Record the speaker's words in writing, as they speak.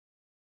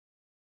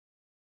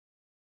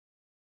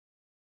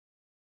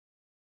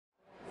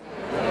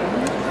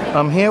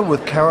I'm here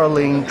with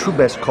Karolin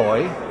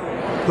Troubetzkoy,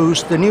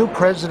 who's the new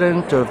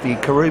president of the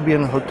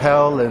Caribbean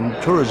Hotel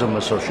and Tourism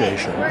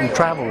Association and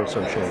Travel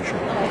Association.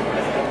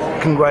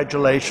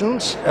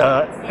 Congratulations.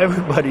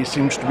 Everybody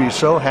seems to be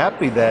so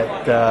happy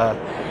that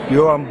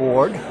you're on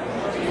board.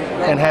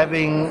 And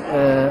having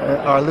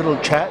our little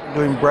chat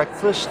during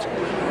breakfast,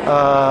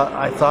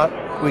 I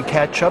thought we'd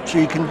catch up so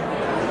you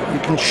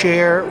can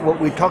share what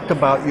we talked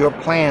about, your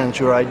plans,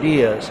 your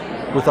ideas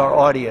with our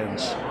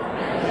audience.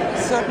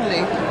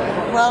 Certainly.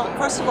 Well,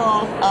 first of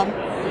all,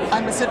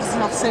 I'm a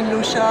citizen of St.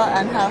 Lucia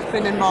and have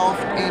been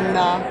involved in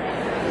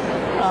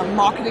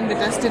marketing the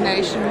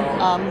destination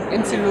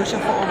in St. Lucia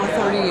for over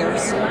 30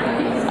 years.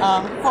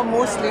 For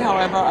mostly,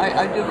 however,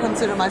 I do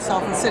consider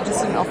myself a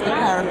citizen of the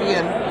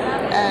Caribbean.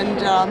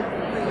 And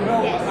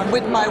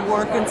with my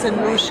work in St.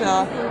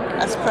 Lucia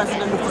as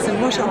president of the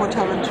St. Lucia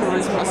Hotel and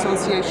Tourism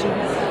Association,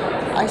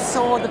 I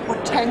saw the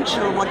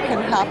potential what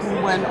can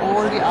happen when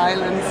all the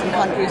islands and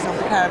countries of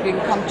the Caribbean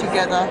come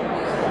together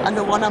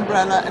under one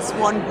umbrella as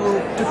one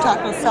group to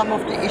tackle some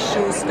of the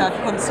issues that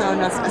concern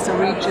us as a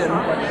region.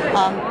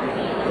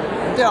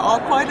 There are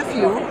quite a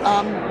few.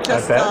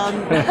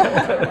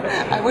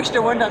 I wish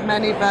there weren't that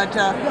many, but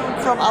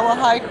from our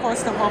high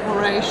cost of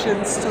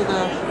operations to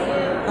the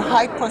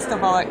high cost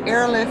of our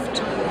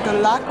airlift, the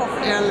lack of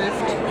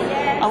airlift,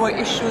 our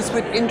issues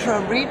with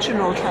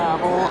intra-regional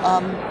travel.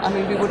 I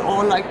mean, we would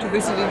all like to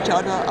visit each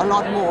other a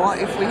lot more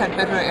if we had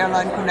better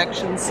airline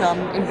connections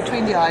in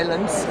between the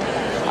islands.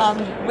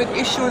 With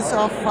issues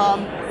of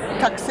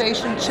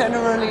taxation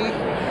generally,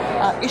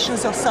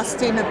 issues of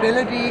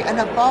sustainability, and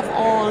above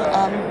all,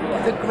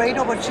 the great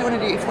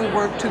opportunity if we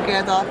work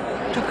together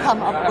to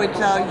come up with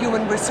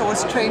human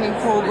resource training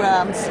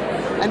programs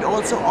and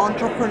also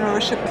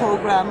entrepreneurship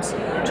programs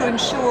to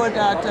ensure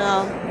that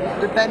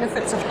the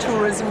benefits of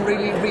tourism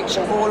really reach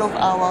all of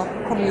our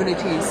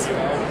communities.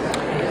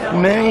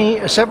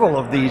 Several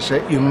of these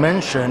that you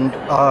mentioned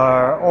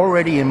are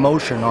already in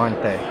motion,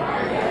 aren't they?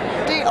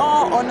 They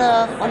are on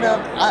a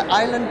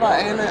island by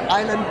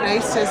island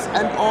basis,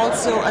 and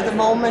also at the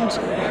moment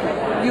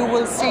you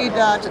will see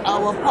that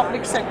our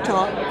public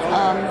sector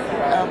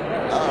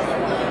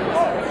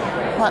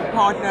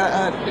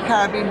partner, the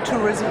Caribbean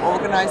Tourism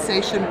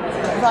Organization,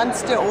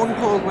 runs their own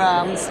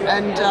programs,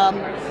 and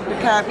the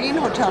Caribbean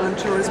Hotel and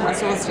Tourism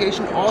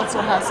Association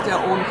also has their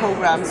own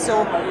programs.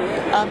 So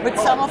with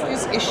some of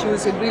these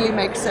issues, it really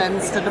makes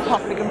sense that the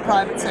public and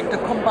private sector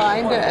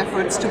combine their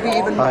efforts to be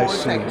even more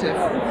effective.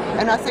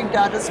 And I think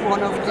that is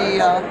one of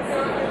the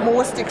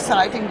most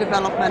exciting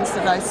developments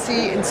that I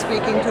see in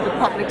speaking to the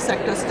public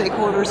sector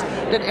stakeholders,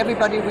 that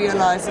everybody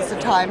realizes the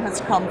time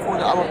has come for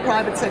our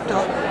private sector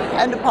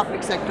and the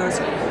public sectors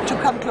to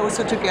come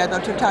closer together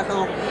to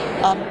tackle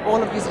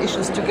all of these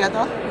issues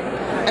together,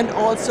 and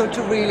also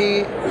to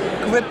really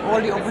grip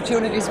all the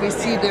opportunities we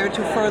see there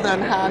to further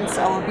enhance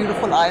our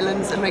beautiful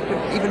islands and make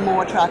them even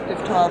more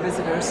attractive to our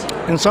visitors.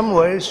 In some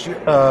ways,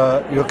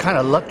 you're kind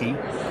of lucky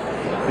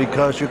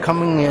because you're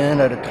coming in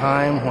at a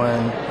time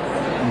when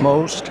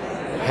most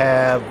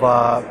have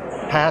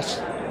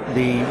passed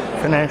the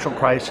financial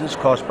crisis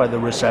caused by the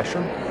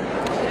recession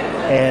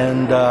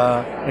and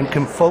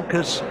can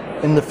focus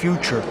in the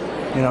future,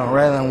 you know,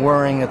 rather than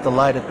worrying at the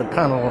light at the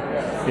tunnel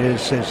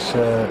is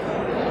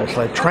it's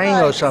like train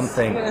or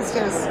something. Yes,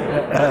 yes.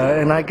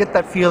 And I get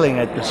that feeling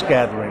at this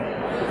gathering.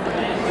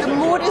 The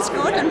mood is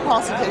good and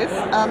positive.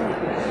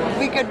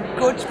 We get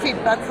good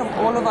feedback from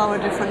all of our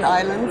different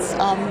islands.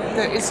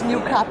 There is new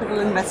capital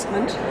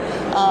investment,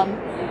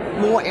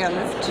 more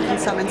airlift in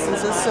some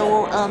instances,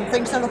 so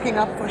things are looking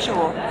up for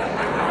sure.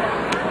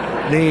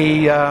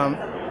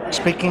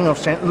 Speaking of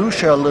St.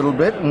 Lucia a little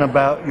bit and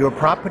about your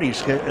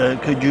properties,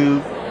 could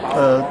you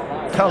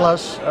tell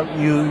us,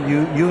 you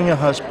and your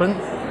husband?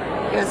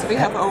 Yes, we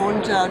have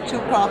owned 2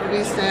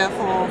 properties there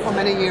for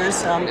many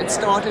years. It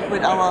started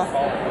with our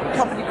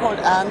property called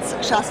Anse,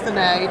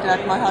 Chastanet,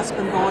 that my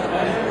husband bought,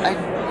 I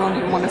don't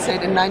even want to say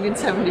it, in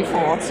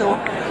 1974. So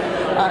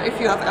if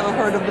you have ever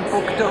heard of the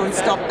book Don't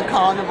Stop the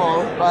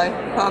Carnival by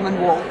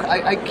Herman Walk,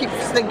 I keep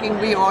thinking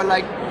we are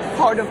like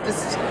part of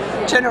this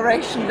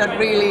generation that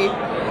really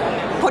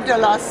put their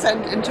last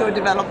cent into a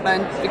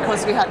development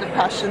because we had the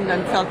passion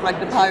and felt like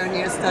the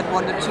pioneers that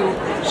wanted to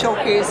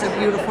showcase a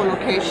beautiful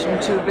location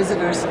to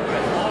visitors.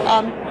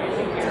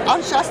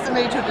 Anse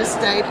Chastanet to this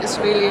date is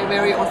really a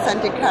very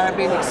authentic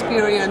Caribbean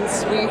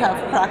experience. We have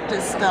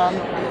practiced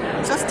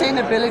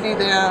sustainability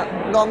there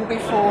long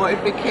before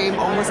it became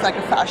almost like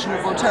a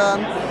fashionable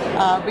term.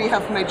 We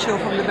have made sure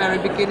from the very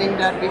beginning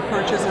that we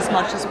purchase as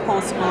much as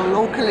possible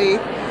locally.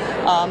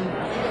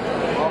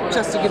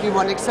 Just to give you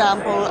one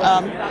example,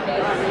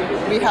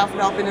 we have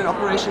now been in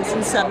operation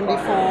since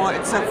 '74.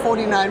 It's a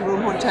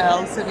 49-room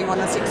hotel sitting on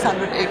a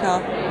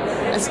 600-acre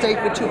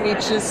estate with 2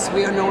 beaches.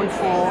 We are known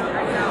for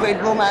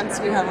great romance.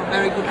 We have a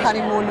very good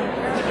honeymoon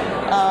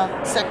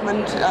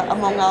segment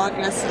among our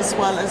guests, as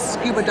well as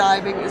scuba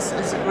diving is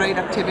a great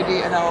activity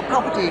at our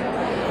property.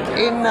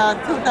 In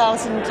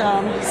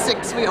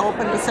 2006, we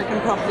opened a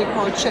second property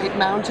called Jade.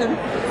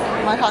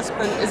 My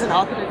husband is an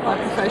architect by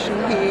profession.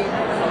 He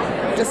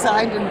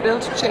designed and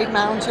built Jade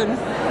Mountain,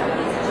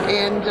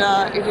 and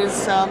it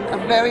is a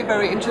very,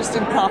 very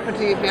interesting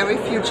property, very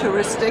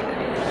futuristic.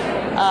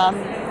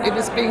 It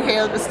is being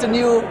hailed as the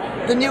new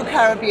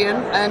Caribbean,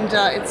 and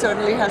it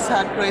certainly has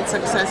had great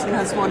success and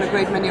has won a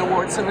great many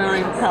awards. So we're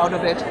very proud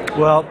of it.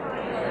 Well,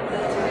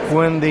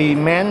 when the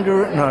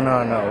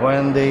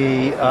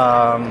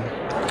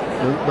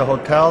the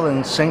hotel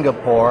in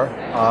Singapore,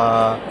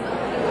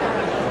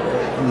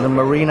 the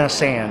Marina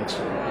Sands,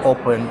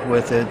 opened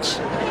with its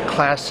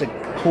classic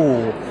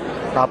pool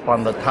up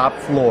on the top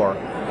floor,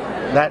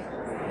 that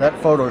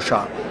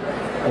Photoshop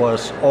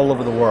was all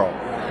over the world.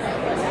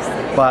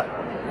 But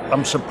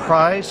I'm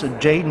surprised at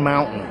Jade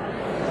Mountain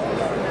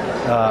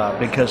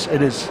because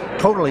it is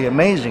totally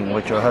amazing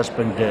what your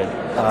husband did.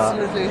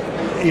 Absolutely.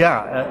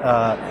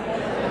 Yeah,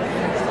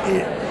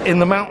 in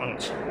the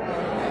mountains,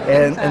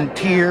 and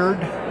tiered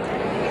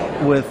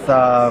with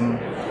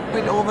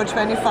over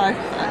 25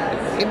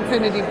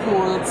 infinity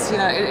pools.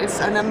 Yeah, it's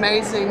an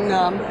amazing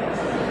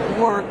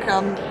work,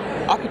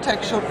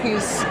 architectural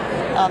piece,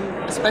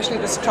 especially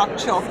the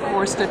structure, of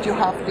course, that you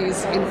have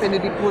these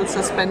infinity pools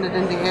suspended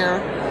in the air.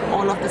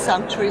 All of the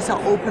sanctuaries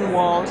are open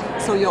walled,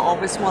 so you're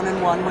always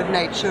one-on-one with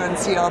nature and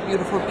see our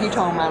beautiful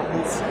Piton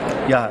Mountains.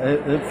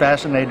 Yeah, it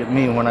fascinated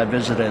me when I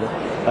visited,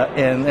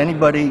 and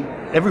everybody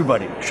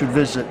should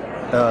visit.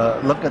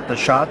 Look at the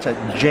shots at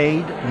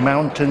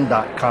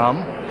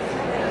jademountain.com.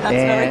 That's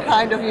very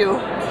kind of you.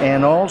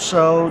 And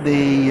also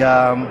the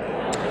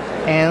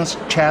Anse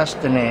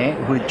Chastanet,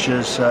 which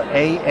is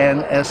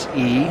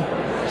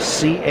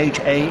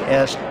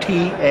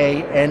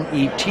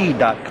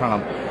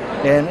ANSECHASTANET.com.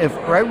 And if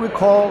I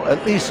recall,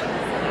 at least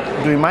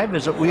during my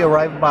visit, we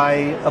arrived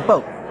by a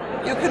boat.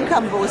 You can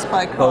come both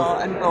by car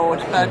and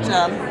boat, but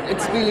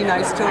it's really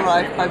nice to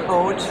arrive by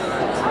boat.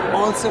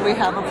 Also, we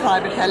have a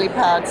private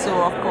helipad,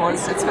 so of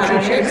course it's very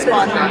James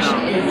Bond-ish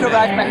to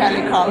ride by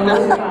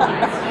helicopter.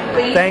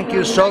 Thank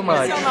you so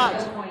much. Thank you so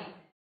much.